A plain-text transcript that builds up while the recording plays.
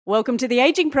Welcome to the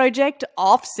Aging Project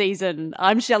off season.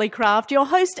 I'm Shelley Craft, your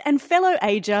host and fellow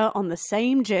ager on the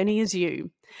same journey as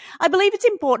you. I believe it's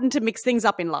important to mix things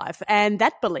up in life, and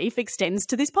that belief extends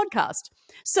to this podcast.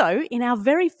 So, in our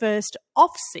very first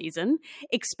off season,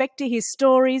 expect to hear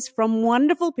stories from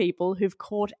wonderful people who've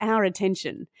caught our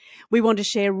attention. We want to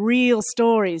share real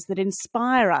stories that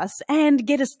inspire us and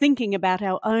get us thinking about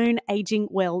our own aging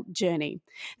well journey.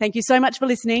 Thank you so much for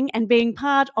listening and being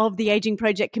part of the Aging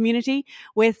Project community.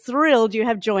 We're thrilled you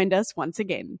have joined us once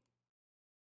again.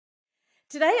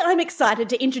 Today, I'm excited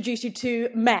to introduce you to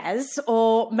Maz,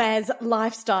 or Maz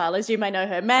Lifestyle, as you may know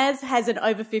her. Maz has an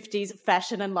over 50s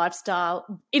fashion and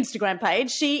lifestyle Instagram page.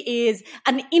 She is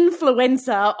an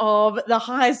influencer of the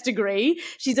highest degree.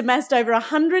 She's amassed over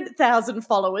 100,000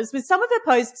 followers, with some of her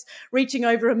posts reaching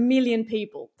over 1 million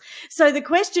people. So the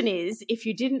question is, if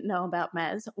you didn't know about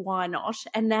Maz, why not?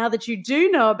 And now that you do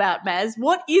know about Maz,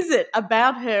 what is it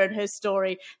about her and her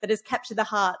story that has captured the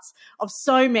hearts of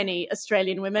so many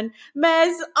Australian women? Maz,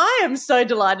 I am so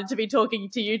delighted to be talking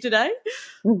to you today.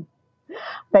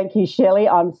 Thank you, Shelley.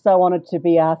 I'm so honoured to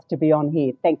be asked to be on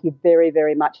here. Thank you very,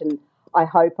 very much, and I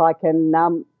hope I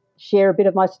can share a bit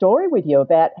of my story with you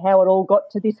about how it all got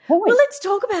to this point. Well, let's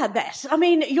talk about that. I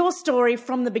mean, your story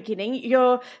from the beginning.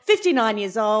 You're 59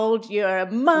 years old, you're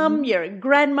a mum, you're a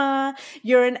grandma,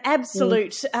 you're an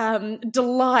absolute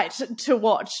delight to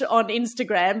watch on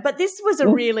Instagram. But this was a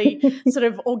really sort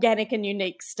of organic and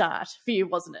unique start for you,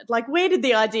 wasn't it? Like, where did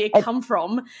the idea come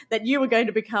from that you were going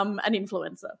to become an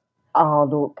influencer? Oh,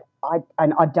 look,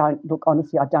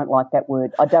 honestly, I don't like that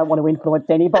word. I don't want to influence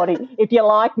anybody. If you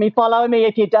like me, follow me.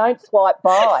 If you don't, swipe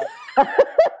by.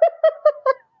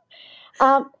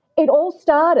 It all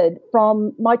started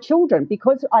from my children,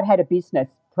 because I'd had a business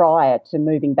prior to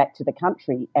moving back to the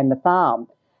country and the farm.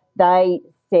 They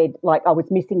said, like, I was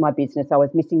missing my business. I was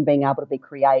missing being able to be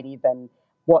creative and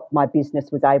what my business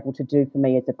was able to do for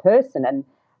me as a person. And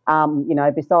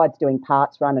besides doing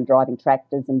parts run and driving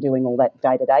tractors and doing all that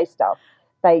day-to-day stuff,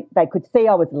 they could see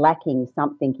I was lacking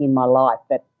something in my life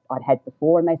that I'd had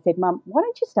before. And they said, Mum, why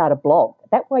don't you start a blog?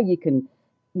 That way you can,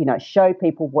 show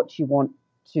people what you want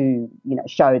to,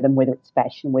 show them, whether it's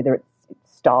fashion, whether it's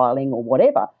styling or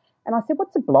whatever. And I said,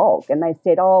 what's a blog? And they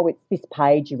said, oh, it's this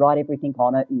page, you write everything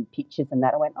on it and pictures and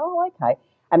that. I went, oh, okay.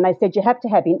 And they said, you have to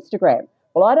have Instagram.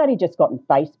 Well, I'd only just gotten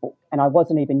Facebook and I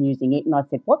wasn't even using it. And I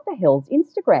said, what the hell's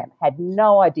Instagram? Had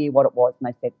no idea what it was.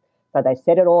 And they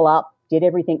set it all up, did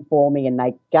everything for me, and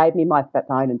they gave me my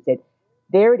phone and said,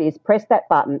 there it is, press that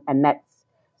button. And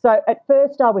so at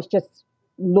first I was just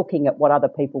looking at what other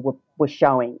people were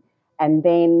showing. And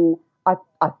then I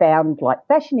found like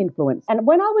fashion influence. And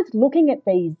when I was looking at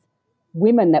these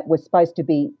women that were supposed to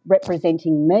be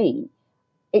representing me,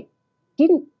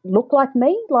 didn't look like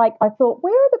me. Like, I thought,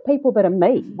 where are the people that are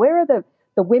me? Where are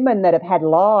the women that have had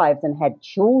lives and had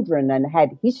children and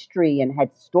had history and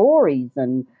had stories?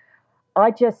 And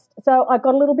so I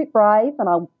got a little bit brave and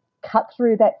I cut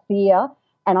through that fear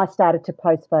and I started to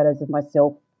post photos of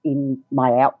myself in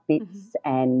my outfits.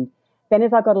 And then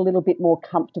as I got a little bit more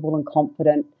comfortable and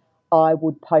confident, I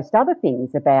would post other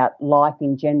things about life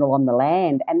in general on the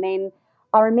land. And then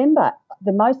I remember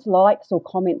the most likes or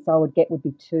comments I would get would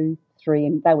be 2, 3,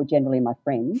 and they were generally my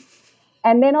friends.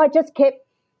 And then I just kept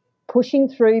pushing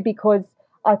through because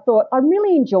I thought, I'm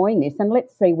really enjoying this and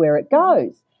let's see where it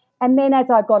goes. And then as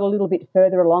I got a little bit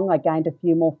further along, I gained a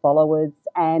few more followers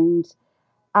and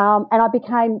I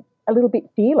became a little bit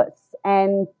fearless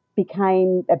and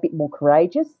became a bit more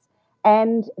courageous.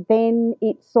 And then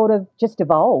it sort of just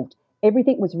evolved.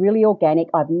 Everything was really organic.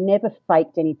 I've never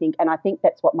faked anything. And I think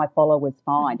that's what my followers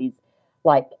find is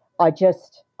like,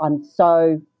 I'm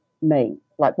so me.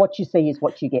 Like, what you see is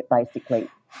what you get, basically.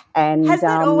 And has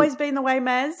that always been the way,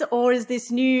 Maz, or is this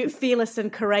new fearless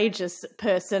and courageous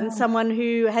person someone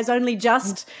who has only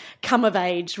just come of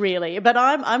age, really? But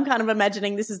I'm kind of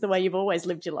imagining this is the way you've always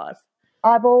lived your life.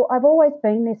 I've always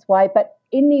been this way, but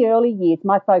in the early years,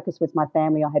 my focus was my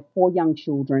family. I had 4 young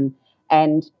children,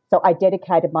 and so I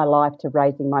dedicated my life to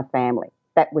raising my family.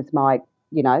 That was my,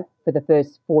 for the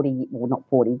first 40, well, not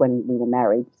 40 when we were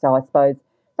married. So I suppose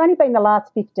it's only been the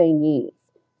last 15 years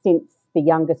since the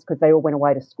youngest, because they all went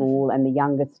away to school, and the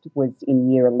youngest was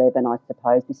in year 11, I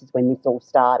suppose. This is when this all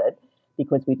started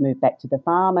because we'd moved back to the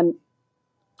farm. And,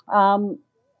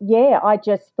 I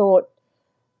just thought,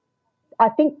 I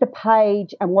think the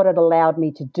page and what it allowed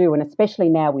me to do, and especially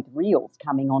now with Reels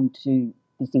coming onto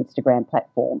this Instagram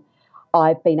platform,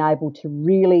 I've been able to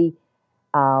really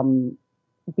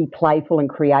be playful and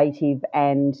creative,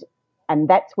 and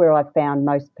that's where I found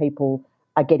most people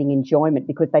are getting enjoyment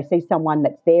because they see someone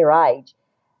that's their age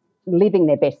living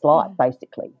their best life,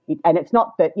 basically. And it's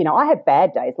not that, I have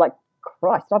bad days. Like,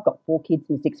 Christ, I've got 4 kids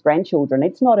and 6 grandchildren.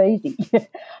 It's not easy.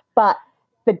 But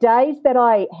the days that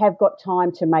I have got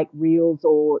time to make reels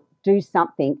or do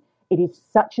something, it is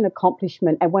such an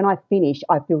accomplishment. And when I finish,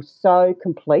 I feel so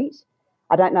complete.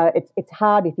 I don't know. It's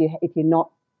hard if you're not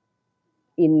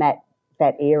in that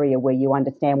area where you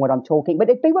understand what I'm talking. But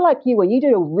if people like you, when you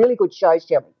do a really good show,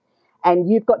 Shelley, and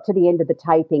you've got to the end of the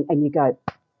taping and you go,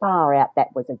 far out, that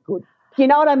was a good. You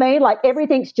know what I mean? Like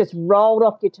everything's just rolled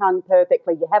off your tongue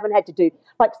perfectly. You haven't had to do,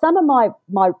 like some of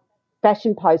my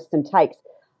fashion posts and takes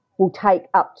will take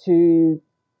up to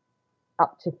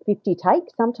 50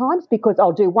 takes sometimes, because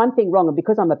I'll do one thing wrong, and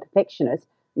because I'm a perfectionist,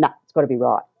 it's got to be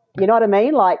right. You know what I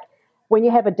mean? Like when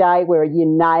you have a day where you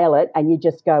nail it and you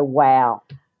just go, wow.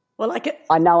 Well,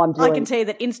 I know I'm doing. I can tell you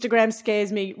that Instagram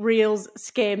scares me, Reels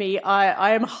scare me. I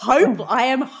am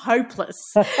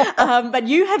hopeless. But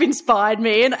you have inspired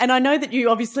me, and I know that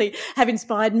you obviously have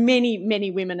inspired many,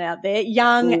 many women out there,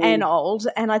 young and old.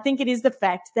 And I think it is the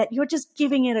fact that you're just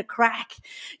giving it a crack.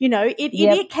 You know,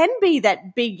 it can be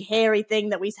that big hairy thing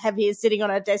that we have here sitting on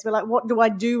our desk. We're like, what do I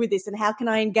do with this, and how can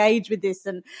I engage with this?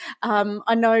 And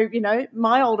I know,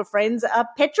 my older friends are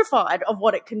petrified of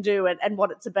what it can do and what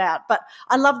it's about. But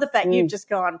I love the fact you've just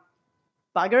gone,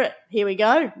 bugger it, here we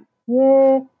go.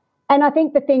 Yeah. And I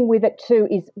think the thing with it too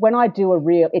is when I do a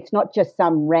reel, it's not just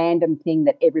some random thing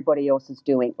that everybody else is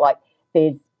doing. Like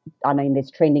there's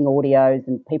trending audios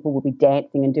and people will be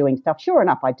dancing and doing stuff. Sure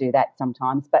enough, I do that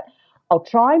sometimes, but I'll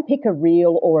try and pick a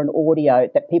reel or an audio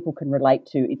that people can relate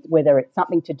to. It's whether it's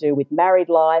something to do with married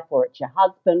life, or it's your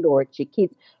husband, or it's your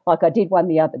kids. Like I did one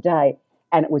the other day,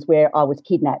 and it was where I was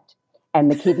kidnapped,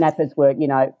 and the kidnappers were,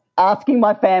 asking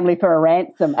my family for a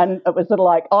ransom, and it was sort of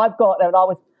like and I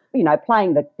was,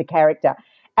 playing the character,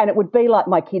 and it would be like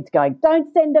my kids going,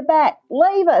 "Don't send her back,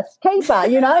 leave us, keep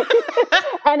her,"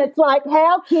 and it's like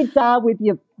how kids are with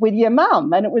your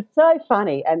mum, and it was so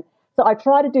funny. And so I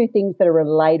try to do things that are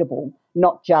relatable,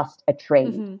 not just a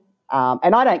trend.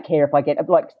 And I don't care if I get,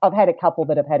 like, I've had a couple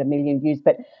that have had 1 million views,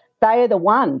 but they are the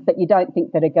ones that you don't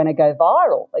think that are going to go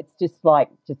viral. It's just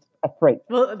a freak.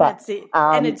 Well, that's it.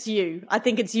 And it's you. I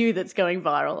think it's you that's going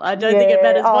viral. I don't think it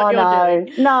matters what you're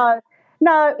doing.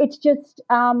 No, it's just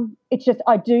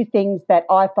I do things that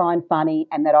I find funny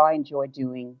and that I enjoy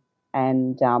doing.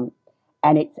 And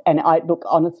I look,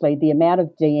 honestly, the amount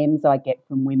of DMs I get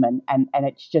from women, and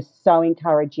it's just so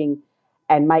encouraging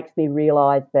and makes me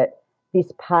realise that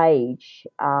this page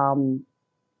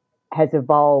has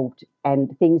evolved,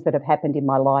 and things that have happened in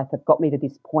my life have got me to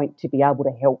this point to be able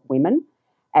to help women.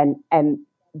 And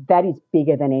that is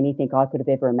bigger than anything I could have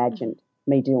ever imagined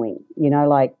me doing.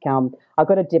 I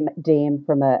got a DM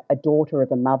from a daughter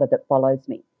of a mother that follows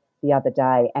me the other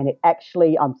day, and it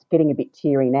actually, I'm getting a bit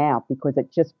teary now because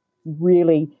it just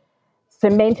really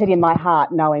cemented in my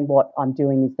heart knowing what I'm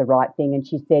doing is the right thing. And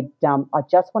she said, I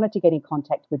just wanted to get in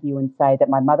contact with you and say that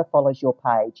my mother follows your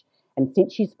page, and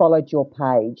since she's followed your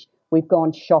page, we've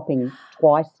gone shopping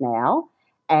twice now,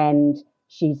 and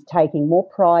she's taking more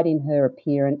pride in her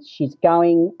appearance. She's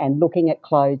going and looking at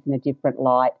clothes in a different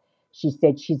light. She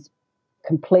said she's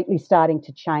completely starting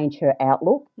to change her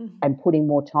outlook and putting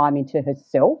more time into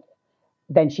herself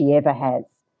than she ever has.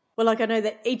 Well, I know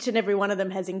that each and every one of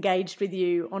them has engaged with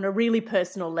you on a really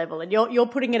personal level, and you're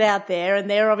putting it out there, and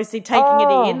they're obviously taking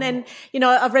it in. And,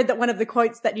 I've read that one of the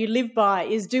quotes that you live by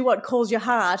is do what calls your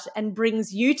heart and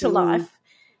brings you to life.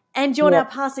 And you're now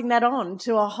passing that on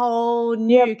to a whole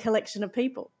new collection of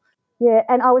people. Yeah,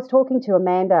 and I was talking to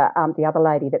Amanda, the other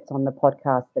lady that's on the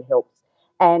podcast that helps,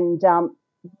 and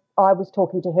I was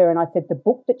talking to her and I said the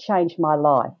book that changed my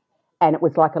life, and it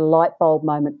was like a light bulb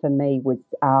moment for me, was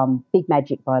Big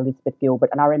Magic by Elizabeth Gilbert.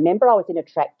 And I remember I was in a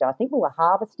tractor. I think we were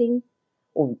harvesting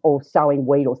or sowing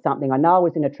wheat or something. I know I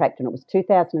was in a tractor, and it was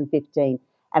 2015,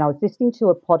 and I was listening to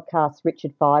a podcast,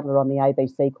 Richard Fidler on the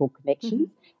ABC, called Connections,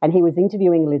 and he was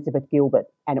interviewing Elizabeth Gilbert,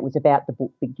 and it was about the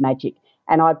book Big Magic.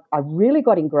 And I really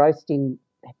got engrossed in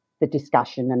the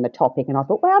discussion and the topic, and I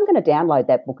thought, well, I'm going to download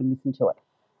that book and listen to it.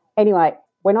 Anyway,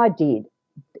 when I did,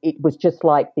 it was just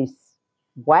like this,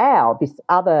 wow, this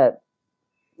other,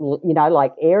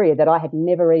 area that I had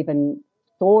never even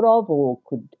thought of or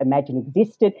could imagine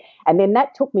existed. And then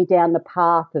that took me down the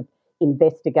path of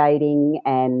investigating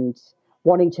and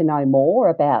wanting to know more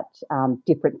about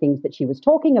different things that she was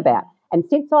talking about. And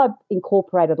since I've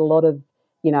incorporated a lot of,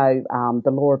 the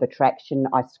law of attraction,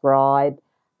 I scribe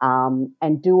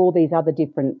and do all these other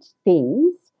different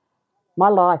things, my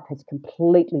life has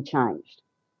completely changed,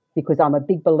 because I'm a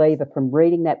big believer from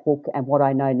reading that book, and what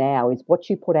I know now is what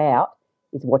you put out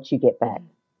is what you get back.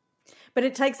 But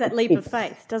it takes that leap of It's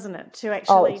faith, doesn't it, to it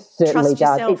actually certainly trust does.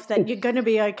 yourself that you're going to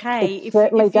be okay It if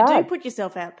certainly you do does. put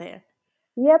yourself out there.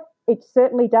 Yep, it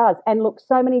certainly does. And look,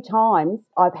 so many times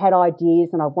I've had ideas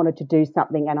and I've wanted to do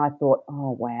something and I thought,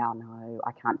 oh wow, no,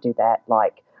 I can't do that.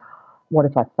 Like, what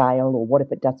if I fail or what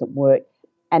if it doesn't work?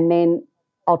 And then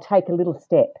I'll take a little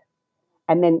step.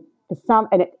 And then for some,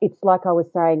 and it's like I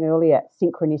was saying earlier,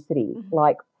 synchronicity. Mm-hmm.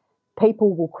 Like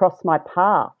people will cross my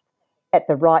path at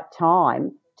the right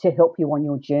time to help you on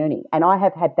your journey. And I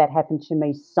have had that happen to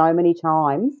me so many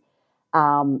times.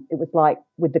 It was like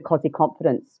with the Cosy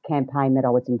Confidence campaign that I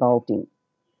was involved in,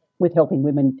 with helping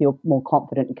women feel more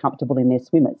confident and comfortable in their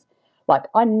swimmers. Like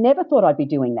I never thought I'd be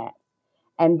doing that.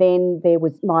 And then there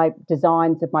was my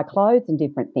designs of my clothes and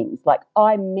different things. Like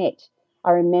I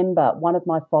remember one of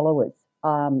my followers,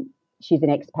 she's an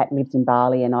expat, lives in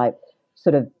Bali, and I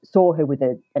sort of saw her with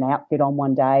an outfit on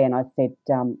one day and I said,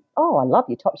 oh, I love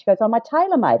your top. She goes, oh, my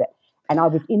tailor made it. And I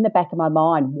was in the back of my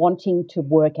mind wanting to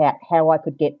work out how I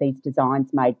could get these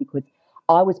designs made because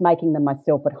I was making them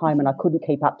myself at home and I couldn't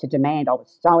keep up to demand. I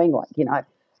was sewing like,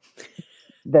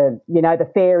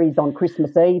 the fairies on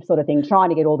Christmas Eve sort of thing, trying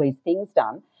to get all these things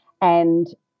done. And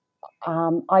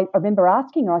I remember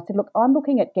asking her, I said, look, I'm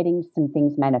looking at getting some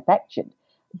things manufactured.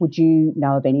 Would you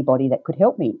know of anybody that could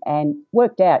help me? And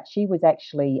worked out she was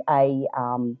actually a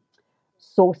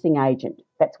sourcing agent.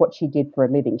 That's what she did for a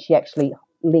living. She actually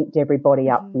linked everybody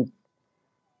up with,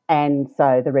 and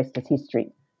so the rest is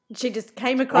history. She just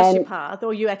came across your path,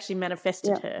 or you actually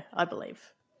manifested her, I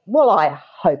believe. Well, I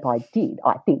hope I did.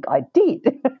 I think I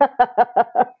did.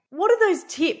 What are those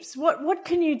tips? What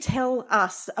can you tell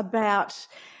us about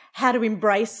how to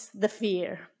embrace the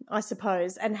fear, I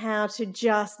suppose, and how to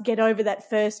just get over that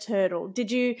first hurdle?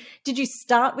 Did you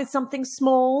start with something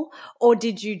small, or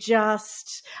did you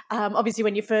just obviously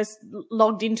when you first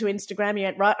logged into Instagram, you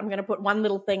went, right, I'm going to put one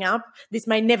little thing up. This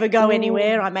may never go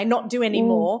anywhere. I may not do any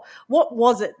more. What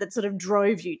was it that sort of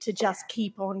drove you to just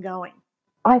keep on going?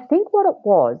 I think what it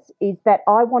was is that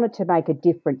I wanted to make a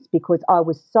difference because I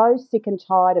was so sick and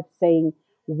tired of seeing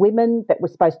women that were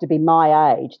supposed to be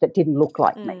my age that didn't look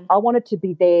like me. I wanted to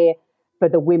be there for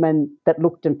the women that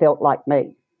looked and felt like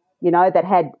me, that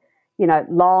had,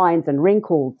 lines and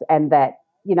wrinkles and that,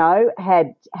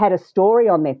 had a story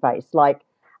on their face. Like,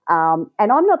 and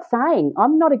I'm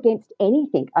not against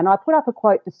anything. And I put up a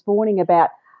quote this morning about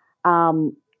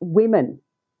women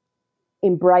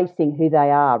embracing who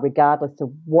they are, regardless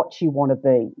of what you want to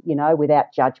be,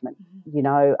 without judgment,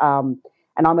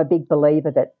 and I'm a big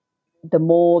believer that the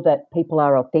more that people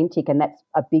are authentic, and that's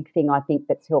a big thing I think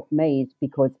that's helped me, is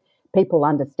because people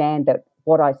understand that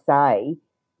what I say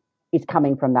is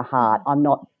coming from the heart. I'm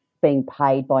not being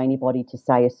paid by anybody to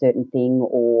say a certain thing,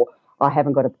 or I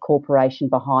haven't got a corporation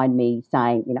behind me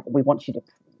saying, we want you to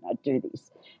do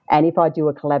this. And if I do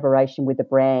a collaboration with a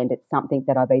brand, it's something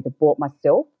that I've either bought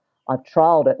myself, I've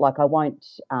trialled it, like I won't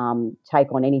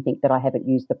take on anything that I haven't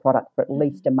used the product for at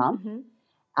least a month,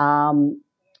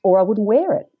 or I wouldn't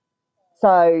wear it.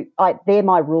 So they're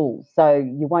my rules. So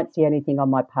you won't see anything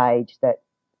on my page that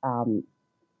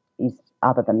is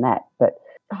other than that. But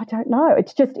I don't know.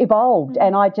 It's just evolved,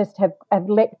 and I just have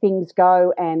let things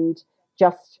go and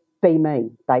just be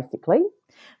me, basically.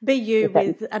 Be you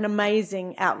with an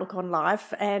amazing outlook on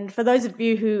life. And for those of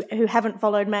you who haven't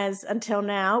followed Maz until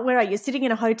now, where are you? Sitting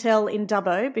in a hotel in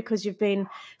Dubbo because you've been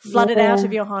flooded out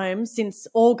of your home since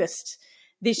August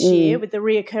this year with the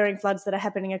reoccurring floods that are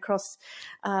happening across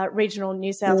regional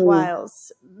New South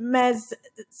Wales. Maz,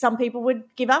 some people would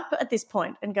give up at this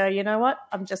point and go, you know what,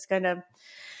 I'm just going to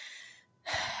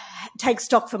take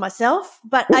stock for myself.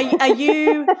 But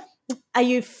are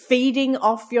you feeding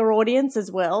off your audience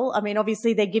as well? I mean,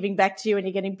 obviously they're giving back to you and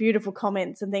you're getting beautiful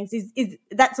comments and things. Is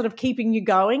that sort of keeping you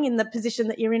going in the position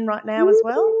that you're in right now as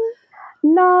well?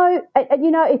 No,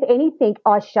 if anything,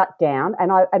 I shut down,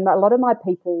 and a lot of my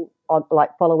people,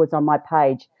 like followers on my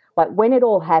page, like when it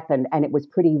all happened and it was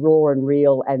pretty raw and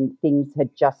real and things had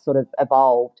just sort of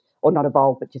evolved, or not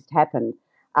evolved, but just happened,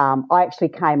 I actually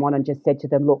came on and just said to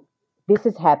them, look, this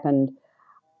has happened.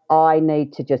 I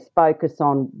need to just focus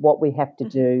on what we have to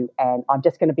do, and I'm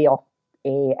just going to be off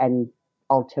air and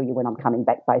I'll tell you when I'm coming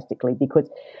back, basically, because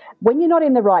when you're not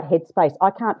in the right headspace,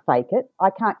 I can't fake it. I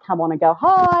can't come on and go,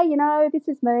 hi, this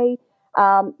is me.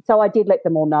 So I did let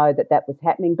them all know that was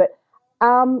happening. But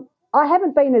I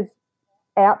haven't been as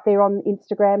out there on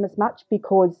Instagram as much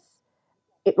because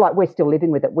we're still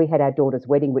living with it. We had our daughter's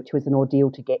wedding, which was an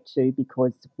ordeal to get to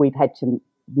because we've had to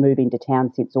move into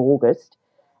town since August,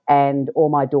 and all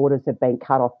my daughters have been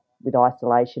cut off with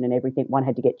isolation and everything. One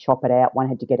had to get choppered out, one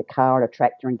had to get a car and a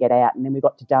tractor and get out, and then we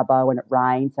got to Dubbo and it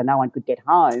rained, so no one could get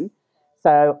home.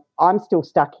 So I'm still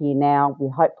stuck here now. We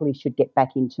hopefully should get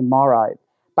back in tomorrow,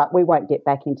 but we won't get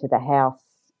back into the house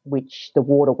which the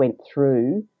water went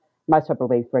through, most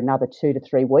probably for another 2 to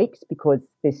 3 weeks, because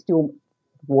there's still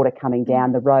water coming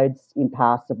down. The road's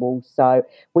impassable. So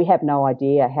we have no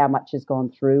idea how much has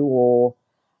gone through or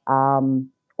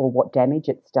what damage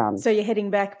it's done. So you're heading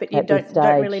back, but you don't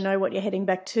really know what you're heading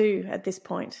back to at this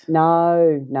point.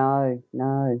 No.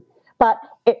 But,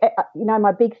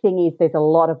 my big thing is there's a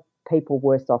lot of people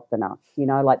worse off than us.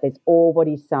 Like there's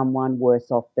always someone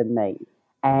worse off than me.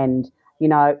 And,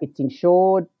 it's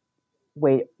insured.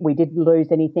 We didn't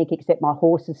lose anything except my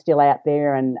horse is still out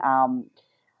there, and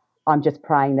I'm just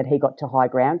praying that he got to high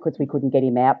ground because we couldn't get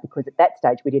him out, because at that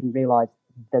stage we didn't realise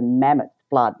the mammoth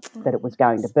flood that it was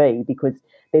going to be, because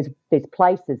there's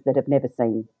places that have never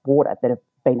seen water that have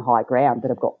been high ground that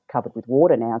have got covered with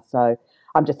water now. So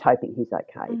I'm just hoping he's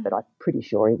okay, but I'm pretty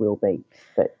sure he will be.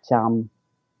 But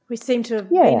we seem to have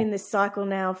been in this cycle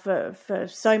now for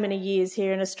so many years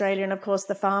here in Australia, and of course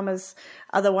the farmers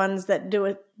are the ones that do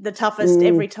it the toughest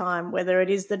every time, whether it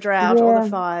is the drought or the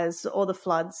fires or the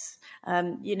floods.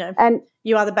 And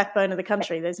you are the backbone of the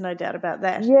country. There's no doubt about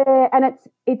that. Yeah, and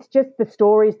it's just the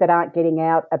stories that aren't getting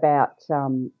out about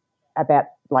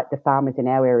like the farmers in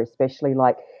our area, especially.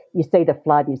 Like you see the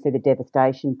flood and you see the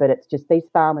devastation, but it's just these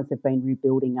farmers have been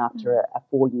rebuilding after a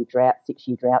 4-year drought,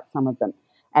 6-year drought, some of them.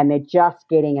 And they're just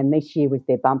and this year was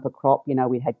their bumper crop.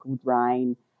 We had good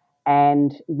rain,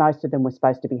 and most of them were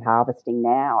supposed to be harvesting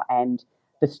now. And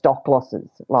the stock losses,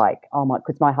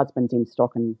 because my husband's in the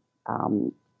stock and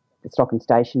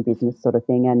station business sort of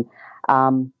thing,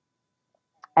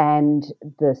 and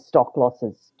the stock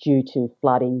losses due to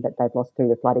flooding that they've lost through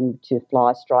the flooding to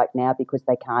fly strike now because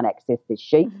they can't access their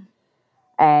sheep,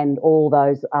 and all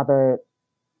those other,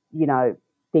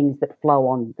 things that flow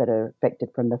on that are affected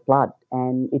from the flood.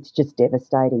 And it's just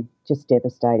devastating to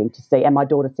see. And my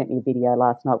daughter sent me a video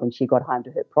last night when she got home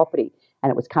to her property, and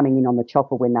it was coming in on the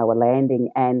chopper when they were landing,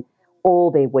 and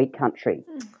all their wheat country,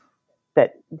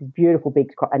 that beautiful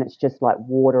big crop, and it's just like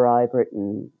water over it,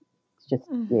 and it's just,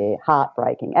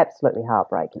 heartbreaking, absolutely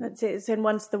heartbreaking. That's it. And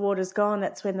once the water's gone,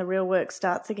 that's when the real work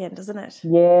starts again, doesn't it?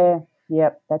 Yeah.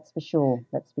 Yep, that's for sure.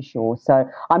 So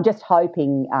I'm just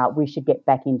hoping we should get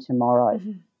back in tomorrow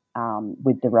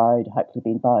with the road hopefully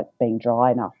being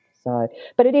dry enough. So,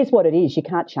 but it is what it is. You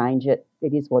can't change it.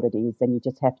 It is what it is, and you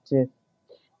just have to.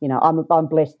 I'm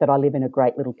blessed that I live in a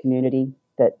great little community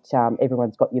that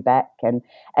everyone's got your back, and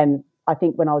I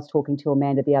think when I was talking to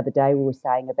Amanda the other day, we were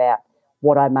saying about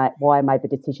what we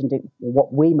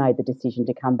made the decision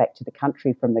to come back to the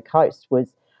country from the coast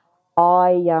was.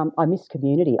 I miss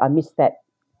community. I miss that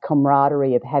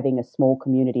camaraderie of having a small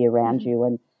community around you,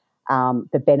 and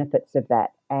the benefits of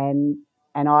that. And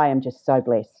I am just so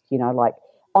blessed. Like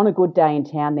on a good day in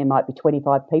town, there might be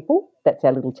 25 people. That's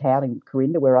our little town in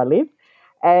Corinda where I live.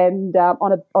 And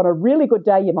on a really good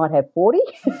day, you might have 40.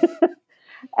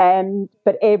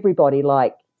 But everybody,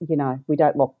 we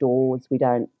don't lock doors. We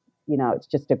don't. It's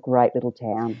just a great little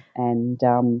town,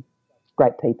 and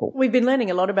great people. We've been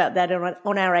learning a lot about that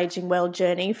on our Ageing Well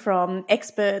journey, from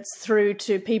experts through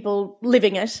to people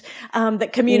living it,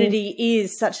 that community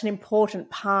is such an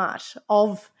important part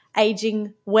of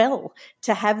ageing well,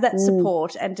 to have that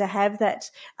support and to have that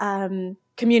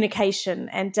communication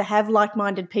and to have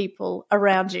like-minded people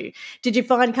around you. Did you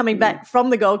find coming back from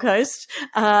the Gold Coast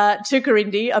to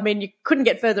Corindi, I mean, you couldn't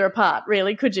get further apart,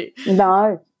 really, could you?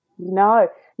 No,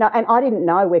 and I didn't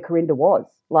know where Corinda was.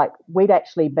 Like, we'd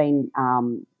actually been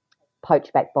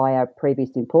poached back by our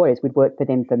previous employers. We'd worked for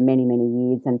them for many, many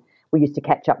years, and we used to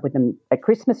catch up with them at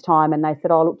Christmas time, and they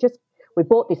said, oh, look, we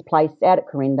bought this place out at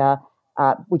Corinda.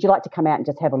 Would you like to come out and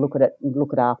just have a look at it and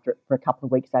look after it for a couple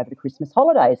of weeks over the Christmas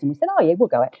holidays? And we said, oh, yeah, we'll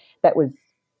go out. That was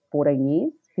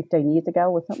 15 years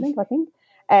ago or something, I think.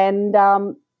 And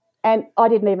I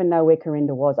didn't even know where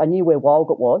Corinda was. I knew where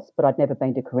Walgett was, but I'd never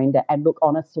been to Corinda. And look,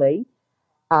 honestly,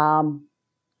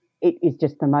 it is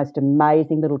just the most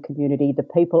amazing little community. The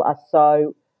people are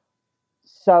so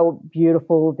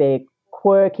beautiful. They're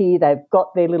quirky. They've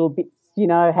got their little bits,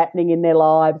 happening in their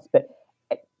lives. But,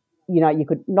 you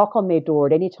could knock on their door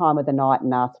at any time of the night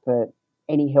and ask for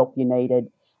any help you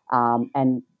needed.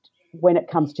 And when it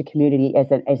comes to community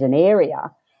as an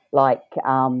area,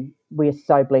 we're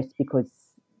so blessed because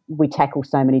we tackle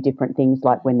so many different things.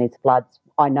 Like when there's floods,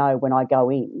 I know when I go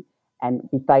in and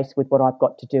be faced with what I've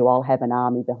got to do, I'll have an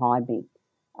army behind me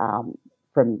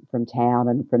from town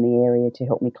and from the area to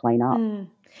help me clean up.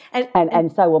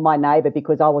 And so will my neighbour,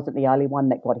 because I wasn't the only one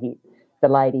that got hit. The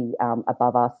lady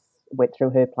above us went through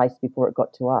her place before it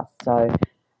got to us. So,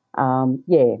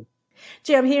 yeah.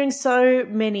 Gee, I'm hearing so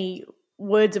many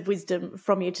words of wisdom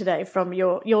from you today, from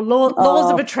your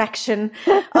laws of attraction,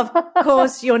 of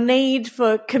course, your need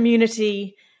for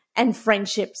community and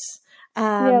friendships.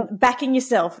 Backing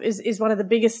yourself is one of the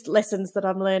biggest lessons that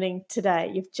I'm learning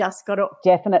today. You've just got to...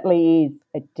 Definitely is.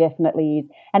 It definitely is.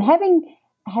 And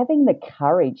having the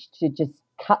courage to just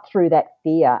cut through that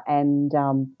fear and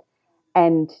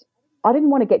I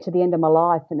didn't want to get to the end of my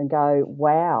life and then go,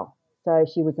 wow, so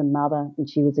she was a mother and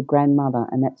she was a grandmother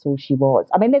and that's all she was.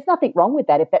 I mean, there's nothing wrong with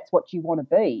that if that's what you want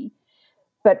to be,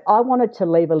 but I wanted to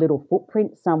leave a little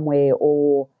footprint somewhere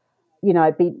or, you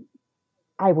know, be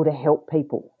able to help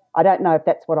people. I don't know if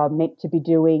that's what I'm meant to be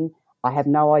doing. I have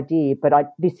no idea, but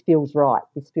this feels right.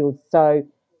 This feels so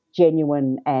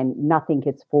genuine and nothing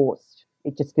gets forced.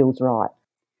 It just feels right.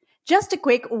 Just a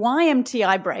quick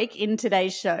YMTI break in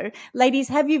today's show. Ladies,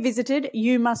 have you visited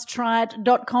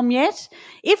youmusttryit.com yet?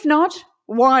 If not,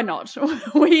 why not?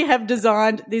 We have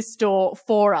designed this store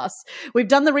for us. We've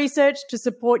done the research to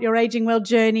support your aging well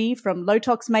journey, from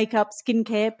low-tox makeup,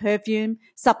 skincare, perfume,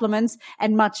 supplements,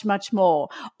 and much, much more.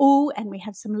 Oh, and we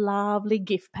have some lovely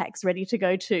gift packs ready to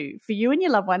go too for you and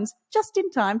your loved ones, just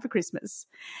in time for Christmas.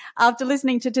 After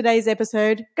listening to today's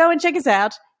episode, go and check us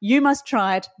out,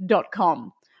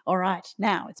 youmusttryit.com. All right,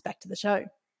 now it's back to the show.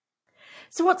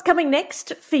 So what's coming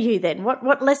next for you then?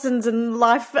 What lessons and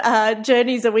life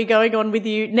journeys are we going on with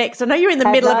you next? I know you're in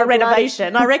the middle of a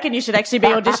renovation. I reckon you should actually be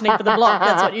auditioning for the block.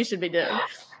 That's what you should be doing.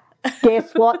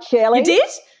 Guess what, Shelley? You did?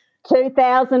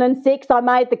 2006, I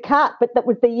made the cut, but that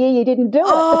was the year you didn't do it.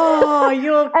 Oh,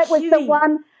 you're It was the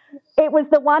one. It was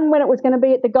the one when it was going to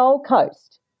be at the Gold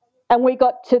Coast. And we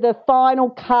got to the final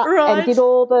cut and did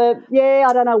all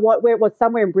I don't know where it was,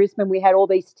 somewhere in Brisbane. We had all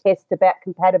these tests about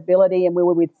compatibility and we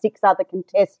were with 6 other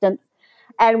contestants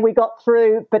and we got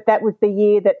through, but that was the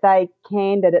year that they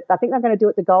canned it. I think they're going to do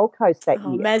it at the Gold Coast that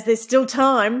year. Maz, there's still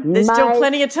time. There's still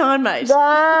plenty of time, mate.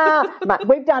 Mate,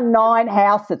 we've done 9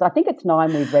 houses. I think it's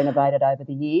 9 we've renovated over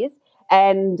the years.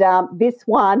 And this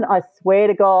one, I swear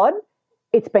to God,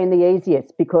 it's been the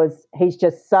easiest because he's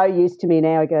just so used to me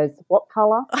now. He goes, what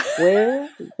colour? Where?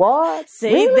 What?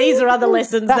 See, really? These are other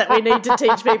lessons that we need to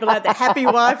teach people out there. Happy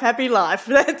wife, happy life.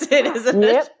 That's it, isn't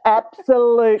it? Yep,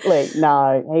 absolutely.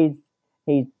 No,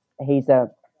 they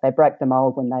broke the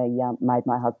mould when they made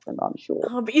my husband, I'm sure.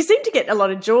 Oh, but you seem to get a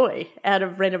lot of joy out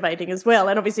of renovating as well.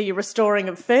 And obviously your restoring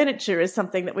of furniture is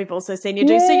something that we've also seen you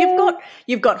do. So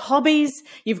you've got hobbies,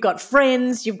 you've got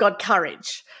friends, you've got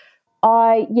courage.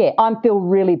 I feel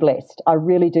really blessed. I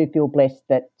really do feel blessed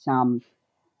that,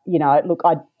 look,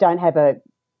 I don't have a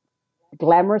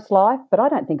glamorous life, but I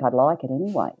don't think I'd like it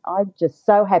anyway. I'm just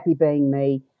so happy being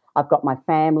me. I've got my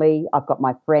family. I've got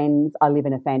my friends. I live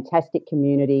in a fantastic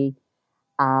community,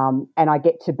 and I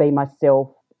get to be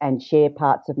myself and share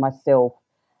parts of myself.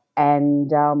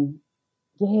 And,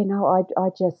 I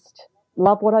just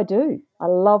love what I do. I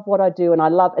love what I do, and I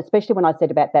love, especially when I said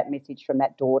about that message from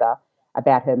that daughter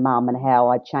about her mum and how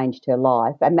I changed her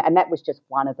life. And that was just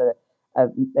one of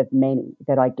many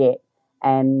that I get.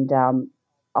 And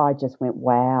I just went,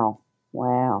 wow,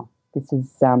 this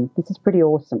is pretty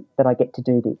awesome that I get to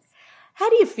do this. How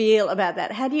do you feel about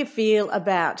that? How do you feel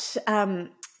about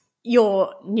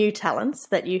your new talents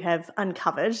that you have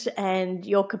uncovered and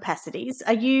your capacities?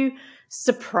 Are you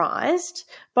surprised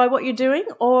by what you're doing,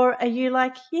 or are you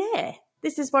like, yeah,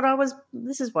 this is what I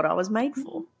was made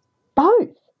for? Both.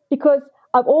 Because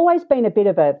I've always been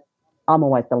I'm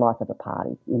always the life of the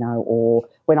party, or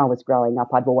when I was growing up,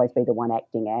 I'd always be the one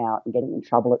acting out and getting in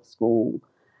trouble at school.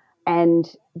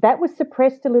 And that was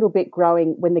suppressed a little bit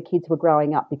when the kids were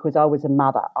growing up because I was a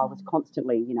mother. I was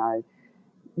constantly,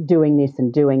 doing this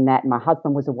and doing that. My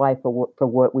husband was away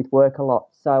with work a lot.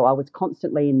 So I was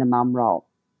constantly in the mum role.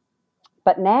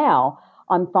 But now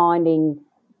I'm finding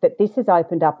that this has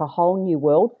opened up a whole new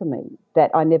world for me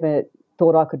that I never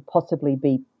thought I could possibly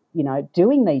be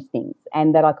doing these things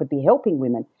and that I could be helping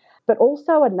women. But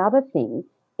also another thing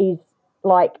is,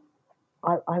 like,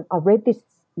 I read this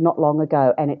not long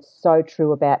ago and it's so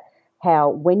true about how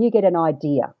when you get an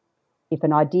idea, if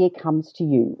an idea comes to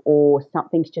you or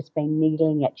something's just been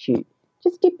needling at you,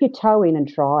 just dip your toe in and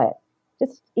try it.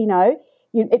 Just,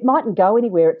 it mightn't go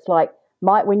anywhere. It's like,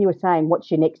 when you were saying what's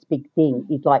your next big thing,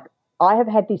 is like, I have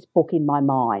had this book in my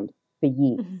mind for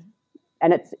years. Mm-hmm.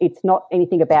 And it's not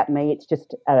anything about me. It's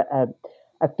just a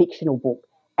fictional book.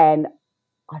 And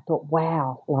I thought,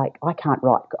 wow, like I can't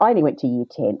write. I only went to year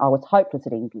 10. I was hopeless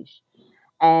at English.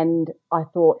 And I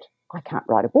thought, I can't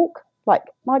write a book. Like,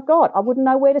 my God, I wouldn't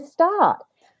know where to start.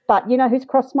 But you know who's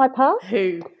crossed my path?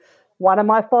 Who? One of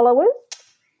my followers,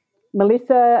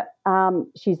 Melissa.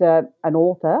 She's an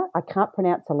author. I can't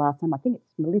pronounce her last name. I think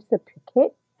it's Melissa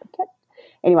Piquet.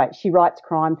 Anyway, she writes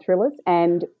crime thrillers,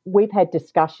 and we've had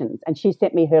discussions, and she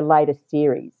sent me her latest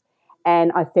series.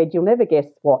 And I said, you'll never guess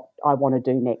what I want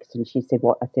to do next. And she said,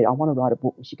 what? I said, I want to write a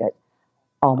book. And she goes,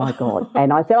 oh, my God.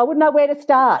 And I said, I wouldn't know where to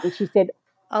start. And she said,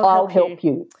 I'll help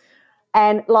you.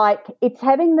 And, like, it's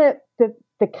having the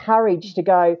courage to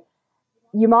go,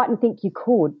 you mightn't think you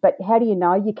could, but how do you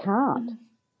know you can't?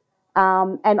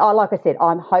 And like I said,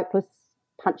 I'm hopeless,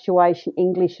 punctuation,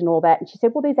 English and all that. And she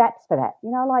said, well, there's apps for that.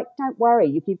 Like, don't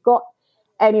worry. If you've got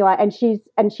 – anyway, and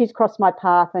she's crossed my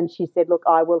path and she said, look,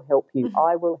 I will help you.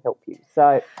 I will help you.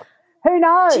 So who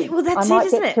knows? Gee, well, that's I might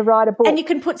isn't get it? to write a book. And you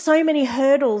can put so many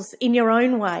hurdles in your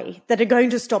own way that are going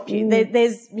to stop you.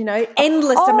 There's,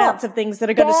 endless amounts of things that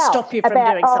are going to stop you from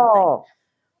doing something.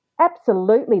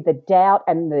 Absolutely, the doubt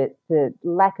and the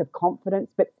lack of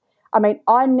confidence. But, I mean,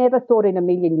 I never thought in a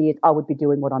million years I would be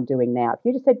doing what I'm doing now. If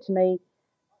you'd have said to me,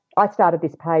 I started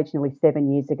this page nearly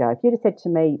 7 years ago. If you'd have said to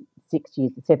me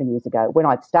 7 years ago when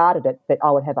I'd started it that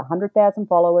I would have 100,000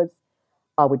 followers,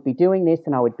 I would be doing this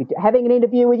and I would be having an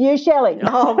interview with you, Shelley.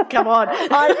 Oh, come on.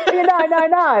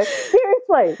 No.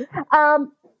 Seriously.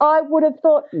 I would have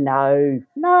thought, no,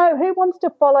 who wants to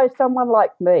follow someone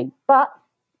like me? But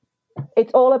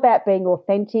it's all about being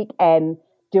authentic and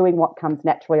doing what comes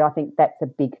naturally. I think that's a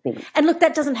big thing. And look,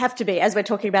 that doesn't have to be, as we're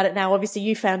talking about it now, obviously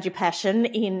you found your passion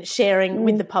in sharing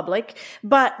with the public,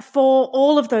 but for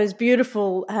all of those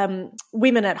beautiful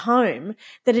women at home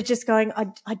that are just going,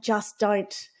 I just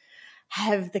don't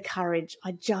have the courage.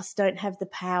 I just don't have the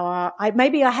power.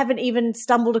 Maybe I haven't even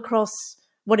stumbled across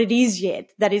what it is yet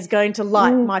that is going to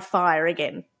light my fire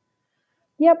again.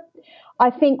 Yep. I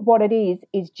think what it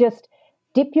is just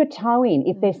dip your toe in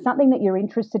if there's something that you're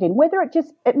interested in, whether it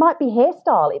might be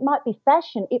hairstyle, it might be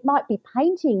fashion, it might be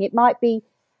painting, it might be,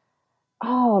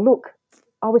 look,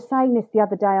 I was saying this the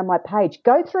other day on my page,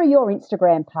 go through your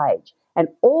Instagram page and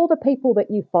all the people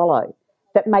that you follow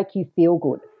that make you feel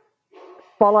good,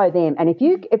 follow them. And if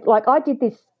like I did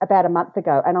this about a month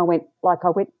ago and I went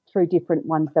through different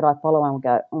ones that I follow and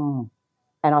I go,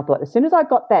 and I thought as soon as I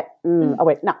got that, I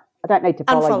went, no, I don't need to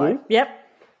follow you. Yep.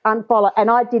 Unfollow.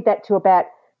 And I did that to about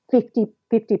 50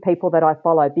 people that I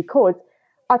follow because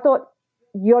I thought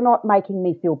you're not making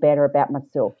me feel better about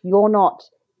myself. You're not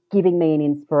giving me an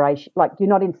inspiration, like you're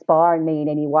not inspiring me in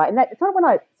any way. And it's not when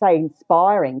I say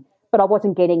inspiring, but I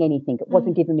wasn't getting anything. It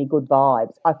wasn't giving me good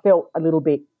vibes. I felt a little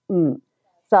bit,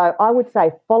 So I would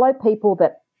say follow people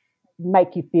that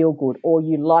make you feel good or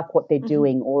you like what they're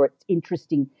doing or it's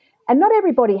interesting. And not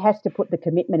everybody has to put the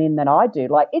commitment in that I do.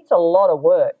 Like it's a lot of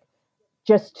work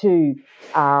just to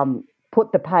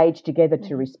put the page together,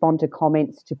 to respond to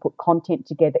comments, to put content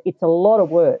together. It's a lot of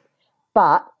work,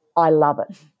 but I love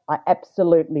it. I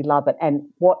absolutely love it. And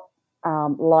what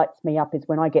lights me up is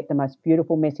when I get the most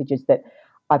beautiful messages that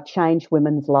I've changed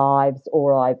women's lives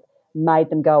or I've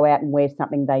made them go out and wear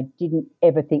something they didn't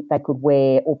ever think they could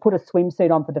wear or put a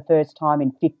swimsuit on for the first time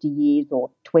in 50 years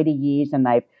or 20 years and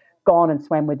they've gone and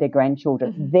swam with their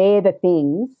grandchildren. They're the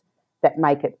things that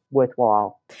make it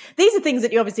worthwhile. These are things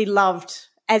that you obviously loved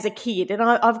as a kid. And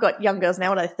I've got young girls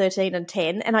now, 13 and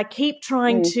 10, and I keep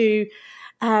trying to,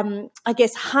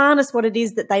 harness what it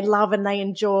is that they love and they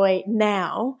enjoy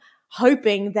now,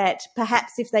 hoping that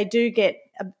perhaps if they do get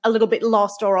a little bit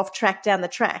lost or off track down the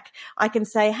track, I can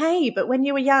say, hey, but when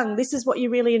you were young, this is what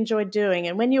you really enjoyed doing.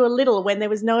 And when you were little, when there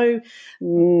was no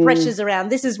pressures around,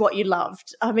 this is what you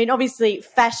loved. I mean, obviously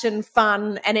fashion,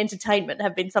 fun and entertainment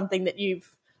have been something that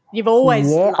you've always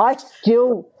loved.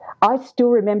 I still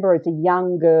remember as a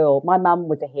young girl, my mum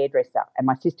was a hairdresser and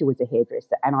my sister was a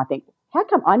hairdresser. And I think, how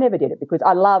come I never did it? Because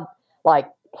I love like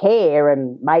hair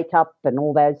and makeup and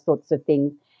all those sorts of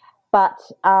things. But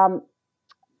I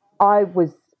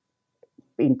was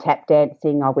in tap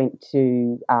dancing. I went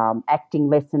to acting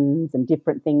lessons and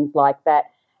different things like that.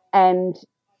 And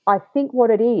I think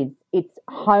what it is, it's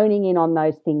honing in on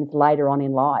those things later on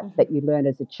in life that you learn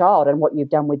as a child and what you've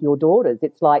done with your daughters.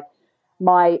 It's like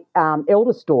my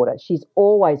eldest daughter, she's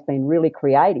always been really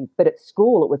creative, but at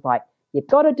school it was like, you've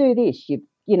got to do this. She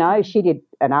did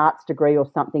an arts degree or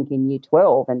something in year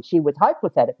 12 and she was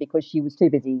hopeless at it because she was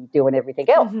too busy doing everything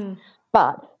else.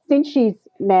 But since she's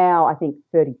now, I think,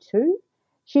 32,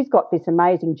 she's got this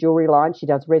amazing jewellery line. She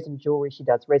does resin jewellery. She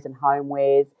does resin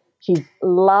homewares. She's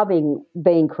loving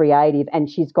being creative and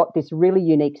she's got this really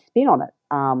unique spin on it,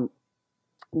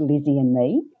 Lizzie and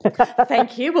me.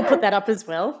 Thank you. We'll put that up as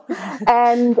well. but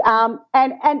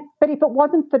if it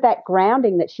wasn't for that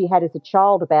grounding that she had as a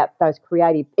child about those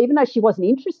creative, even though she wasn't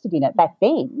interested in it back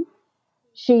then,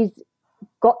 she's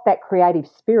got that creative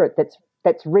spirit that's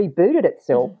rebooted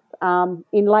itself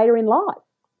in later in life.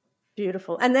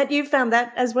 Beautiful. And that you found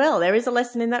that as well. There is a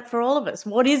lesson in that for all of us.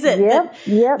 What is it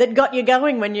that got you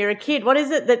going when you're a kid? What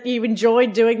is it that you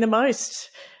enjoyed doing the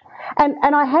most? And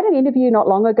I had an interview not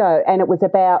long ago, and it was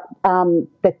about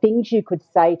the things you could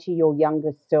say to your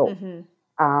younger self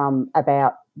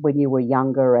about when you were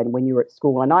younger and when you were at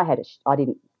school. And I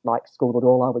didn't like school at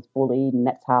all. I was bullied, and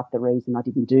that's half the reason I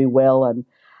didn't do well. And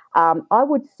I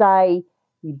would say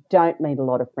you don't need a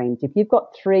lot of friends. If you've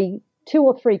got two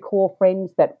or three core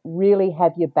friends that really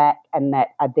have your back and that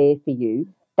are there for you,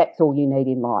 that's all you need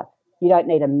in life. You don't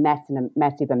need a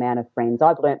massive amount of friends.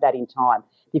 I've learnt that in time,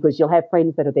 because you'll have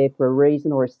friends that are there for a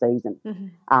reason or a season.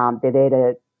 They're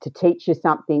there to teach you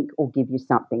something or give you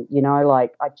something. You know,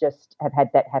 like I just have had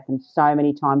that happen so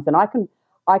many times, and I can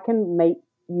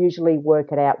usually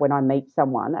work it out when I meet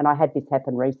someone. And I had this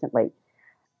happen recently,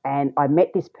 and I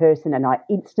met this person, and I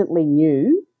instantly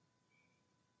knew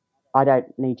I don't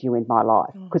need you in my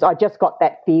life, because I just got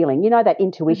that feeling, you know, that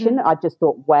intuition. I just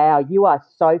thought, wow, you are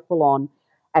so full on.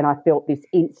 And I felt this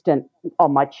instant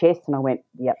on my chest, and I went,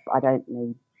 yep, I don't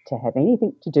need to have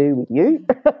anything to do with you,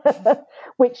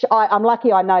 which I'm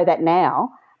lucky I know that now.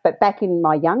 But back in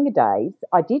my younger days,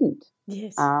 I didn't.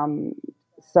 Yes.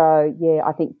 So, yeah,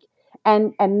 I think,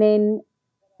 and then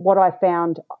what I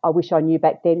found I wish I knew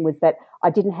back then was that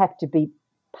I didn't have to be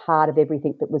part of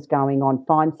everything that was going on.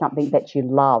 Find something that you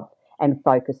love and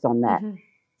focus on that.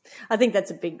 I think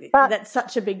that's that's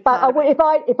such a big part. But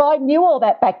if I knew all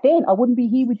that back then, I wouldn't be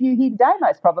here with you here today,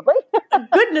 most probably.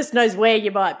 Goodness knows where you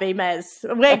might be, Maz.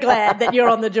 We're glad that you're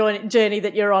on the journey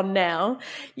that you're on now.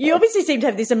 You obviously seem to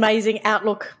have this amazing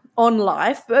outlook on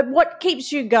life, but what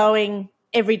keeps you going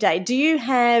every day? Do you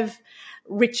have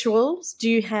rituals? Do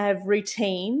you have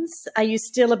routines? Are you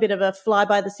still a bit of a fly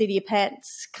by the seat of your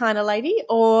pants kind of lady,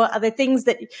 or are there things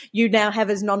that you now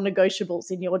have as non-negotiables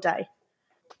in your day?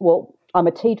 Well, I'm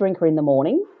a tea drinker in the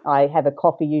morning. I have a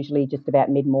coffee usually just about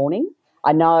mid-morning.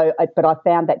 I know, but I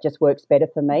found that just works better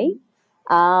for me.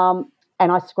 And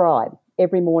I scribe.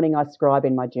 Every morning I scribe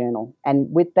in my journal.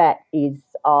 And with that is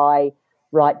I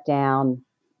write down,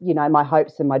 you know, my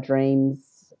hopes and my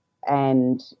dreams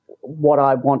and what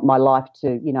I want my life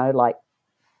to, you know, like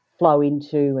flow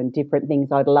into, and different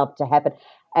things I'd love to happen.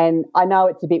 And I know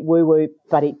it's a bit woo-woo,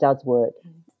 but it does work.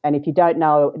 And if you don't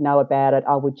know about it,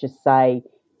 I would just say,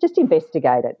 just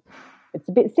investigate it. It's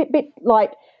a bit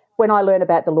like when I learned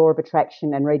about the law of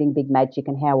attraction and reading Big Magic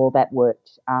and how all that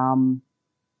worked, and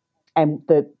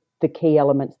the key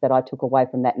elements that I took away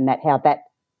from that, and how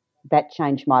that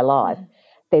changed my life.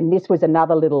 Then this was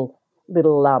another little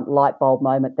light bulb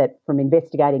moment, that from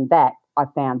investigating that, I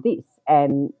found this.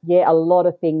 And, yeah, a lot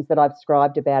of things that I've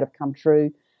scribed about have come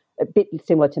true, a bit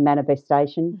similar to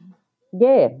manifestation.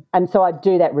 Yeah, and so I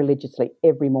do that religiously.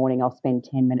 Every morning I'll spend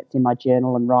 10 minutes in my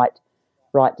journal and write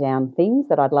down things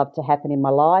that I'd love to happen in my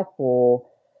life, or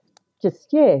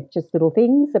just little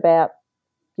things about,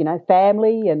 you know,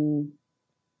 family, and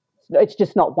it's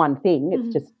just not one thing.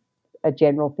 It's just a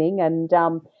general thing.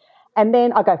 And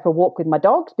then I go for a walk with my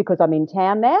dogs because I'm in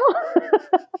town now.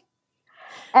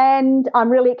 And I'm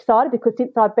really excited because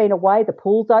since I've been away, the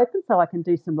pool's open, so I can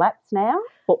do some laps now.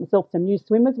 Bought myself some new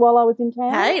swimmers while I was in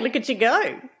town. Hey, look at you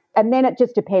go. And then it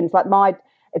just depends.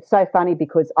 It's so funny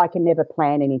because I can never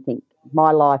plan anything.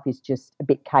 My life is just a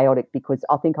bit chaotic because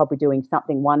I think I'll be doing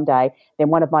something one day. Then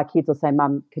one of my kids will say,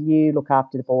 Mum, can you look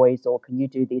after the boys, or can you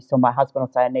do this? Or my husband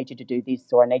will say, I need you to do this,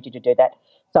 or I need you to do that.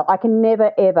 So I can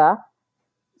never, ever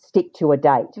stick to a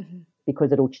date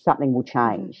because something will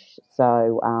change.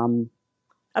 So,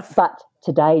 but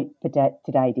today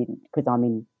didn't, because I'm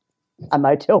in a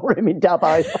motel room in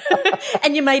Dubbo.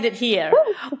 And you made it here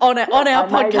on our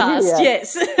podcast,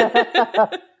 yes.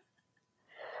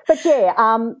 But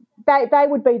yeah, they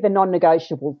would be the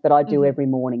non-negotiables that I do every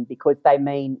morning, because they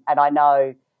mean, and I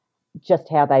know just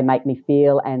how they make me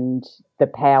feel and the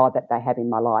power that they have in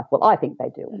my life. Well, I think they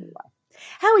do anyway.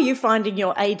 How are you finding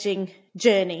your aging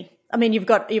journey? I mean, you've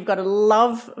got a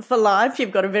love for life.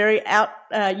 You've got a very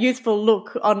youthful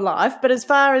look on life. But as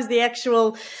far as the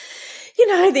actual, you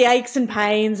know, the aches and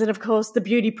pains, and of course the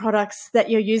beauty products that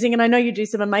you're using, and I know you do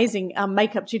some amazing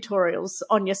makeup tutorials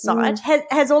on your site.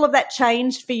 Has all of that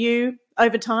changed for you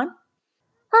over time?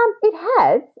 It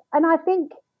has, and I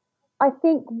think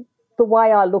the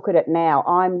way I look at it now,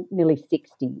 I'm nearly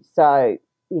 60, so.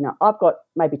 You know, I've got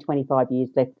maybe 25 years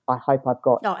left. I hope I've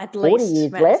got 40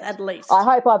 years left. At least. I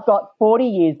hope I've got 40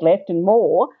 years left and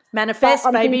more. Manifest,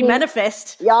 baby,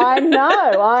 manifest. Yeah, I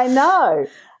know.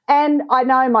 And I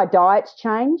know my diet's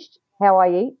changed, how I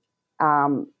eat.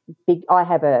 I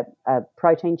have a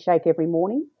protein shake every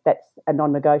morning. That's a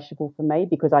non-negotiable for me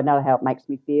because I know how it makes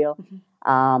me feel.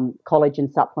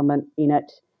 Collagen supplement in it.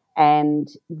 And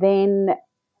then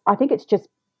I think it's just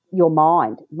your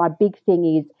mind. My big thing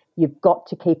is you've got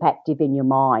to keep active in your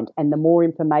mind. And the more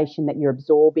information that you're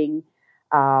absorbing,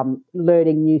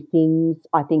 learning new things,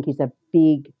 I think is a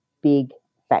big, big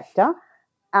factor.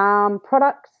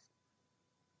 Products,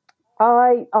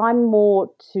 I'm more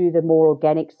to the more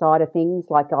organic side of things.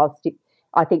 Like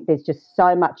I think there's just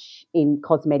so much in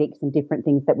cosmetics and different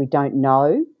things that we don't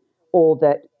know or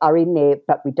that are in there,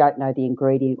 but we don't know the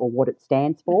ingredient or what it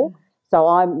stands for. So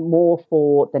I'm more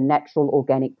for the natural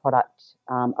organic product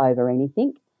over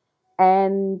anything.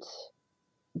 And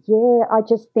yeah, I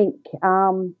just think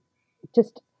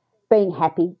just being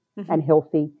happy and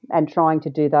healthy and trying to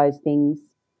do those things.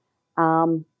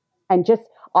 And just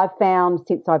I've found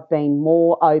since I've been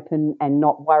more open and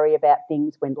not worry about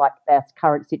things when like our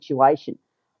current situation,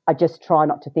 I just try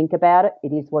not to think about it.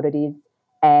 It is what it is.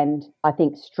 And I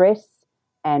think stress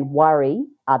and worry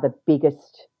are the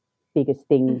biggest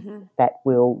things that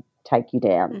will take you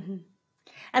down.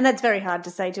 And that's very hard to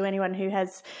say to anyone who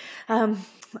has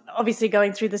obviously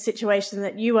going through the situation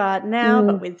that you are now,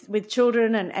 but with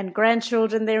children and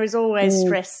grandchildren, there is always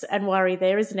stress and worry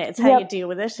there, isn't it? It's how you deal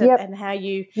with it and how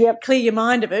you clear your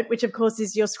mind of it, which of course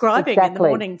is your scribing in the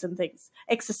mornings and things,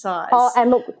 exercise. Oh, and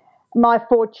look, my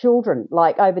 4 children,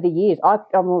 like over the years,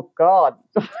 oh God,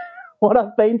 what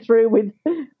I've been through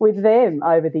with them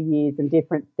over the years and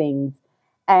different things.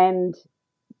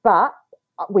 But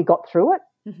we got through it.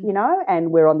 You know, and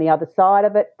we're on the other side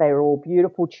of it. They're all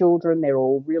beautiful children. They're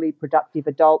all really productive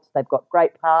adults. They've got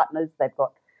great partners. They've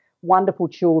got wonderful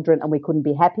children, and we couldn't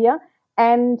be happier.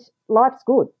 And life's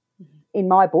good in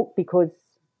my book because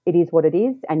it is what it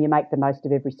is, and you make the most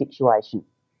of every situation.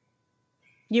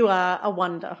 You are a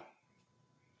wonder.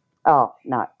 Oh,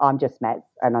 no, I'm just Matt,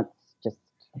 and it's just,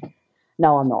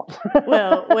 no, I'm not.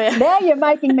 Well, now you're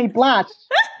making me blush.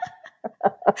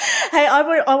 Hey,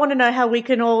 I want to know how we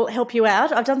can all help you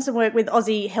out. I've done some work with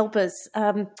Aussie Helpers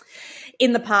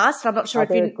in the past. I'm not sure if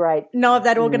you know of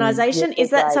that organisation. Is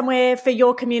that somewhere for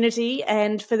your community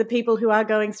and for the people who are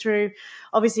going through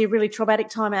obviously a really traumatic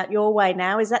time out your way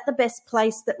now? Is that the best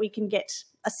place that we can get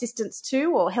assistance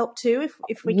to or help to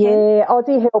if we can? Yeah,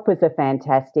 Aussie Helpers are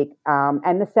fantastic.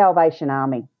 And the Salvation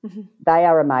Army, they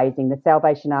are amazing. The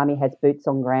Salvation Army has boots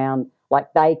on ground.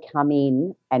 Like they come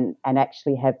in and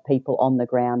actually have people on the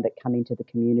ground that come into the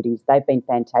communities. They've been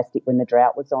fantastic when the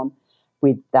drought was on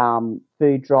with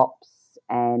food drops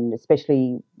and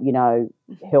especially, you know,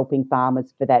 helping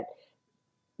farmers for that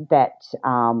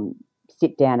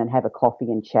sit down and have a coffee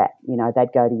and chat. You know,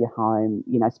 they'd go to your home,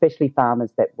 you know, especially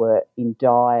farmers that were in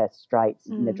dire straits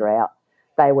in the drought.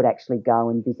 They would actually go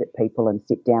and visit people and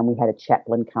sit down. We had a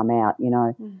chaplain come out, you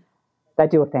know. They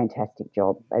do a fantastic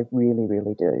job. They really,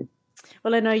 really do.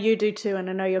 Well, I know you do too, and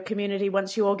I know your community,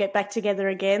 once you all get back together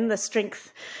again, the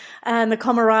strength and the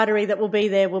camaraderie that will be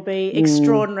there will be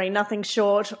extraordinary, nothing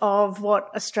short of what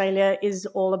Australia is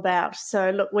all about. So,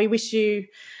 look, we wish you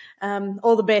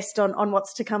all the best on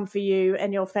what's to come for you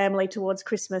and your family towards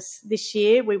Christmas this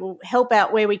year. We will help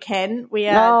out where we can. We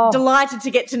are delighted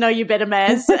to get to know you better,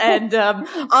 Maz, and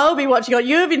I'll be watching on.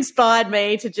 You have inspired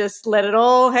me to just let it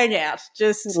all hang out.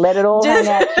 Just let it all hang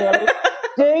out, Shelley.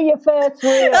 Do your first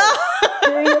reel.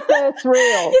 Do your first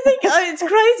reel. You think, it's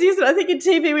crazy, isn't it? I think in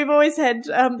TV we've always had,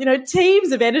 you know,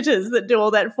 teams of editors that do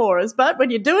all that for us. But when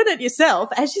you're doing it yourself,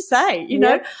 as you say, you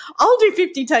know, I'll do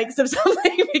 50 takes of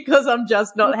something because I'm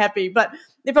just not happy. But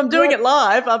if I'm doing it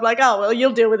live, I'm like, oh, well,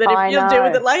 you'll deal with it. You'll deal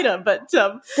with it later. But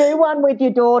do one with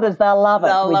your daughters. They'll love it.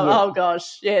 They'll love it. Oh,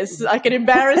 gosh, yes. I can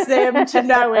embarrass them to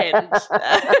no end.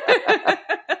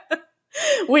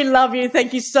 We love you.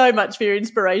 Thank you so much for your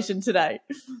inspiration today.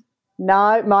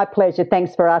 No, my pleasure.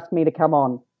 Thanks for asking me to come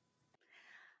on.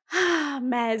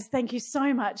 Maz, thank you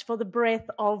so much for the breath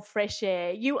of fresh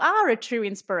air. You are a true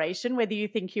inspiration, whether you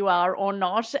think you are or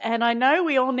not. And I know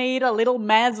we all need a little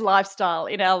Maz lifestyle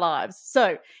in our lives.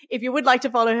 So if you would like to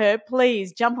follow her,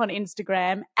 please jump on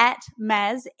Instagram at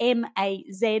Maz,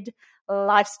 M-A-Z,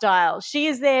 lifestyle. She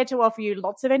is there to offer you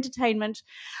lots of entertainment,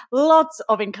 lots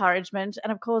of encouragement,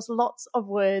 and of course, lots of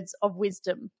words of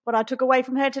wisdom. What I took away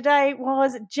from her today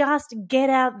was just get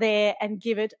out there and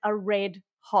give it a red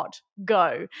hot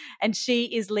go. And she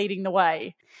is leading the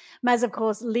way. Maz, of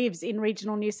course, lives in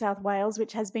regional New South Wales,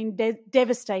 which has been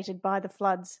devastated by the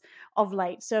floods of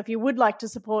late. So if you would like to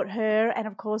support her and,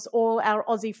 of course, all our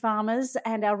Aussie farmers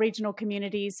and our regional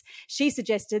communities, she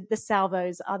suggested the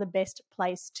Salvos are the best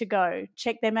place to go.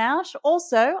 Check them out.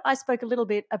 Also, I spoke a little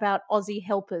bit about Aussie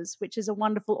Helpers, which is a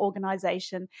wonderful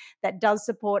organisation that does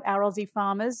support our Aussie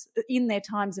farmers in their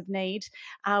times of need,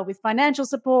 with financial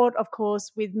support, of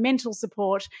course, with mental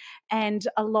support, and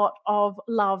a lot of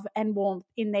love and warmth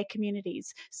in their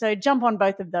communities. So jump on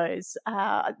both of those.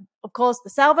 Of course, the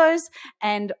Salvos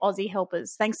and Aussie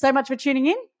Helpers. Thanks so much for tuning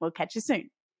in. We'll catch you soon.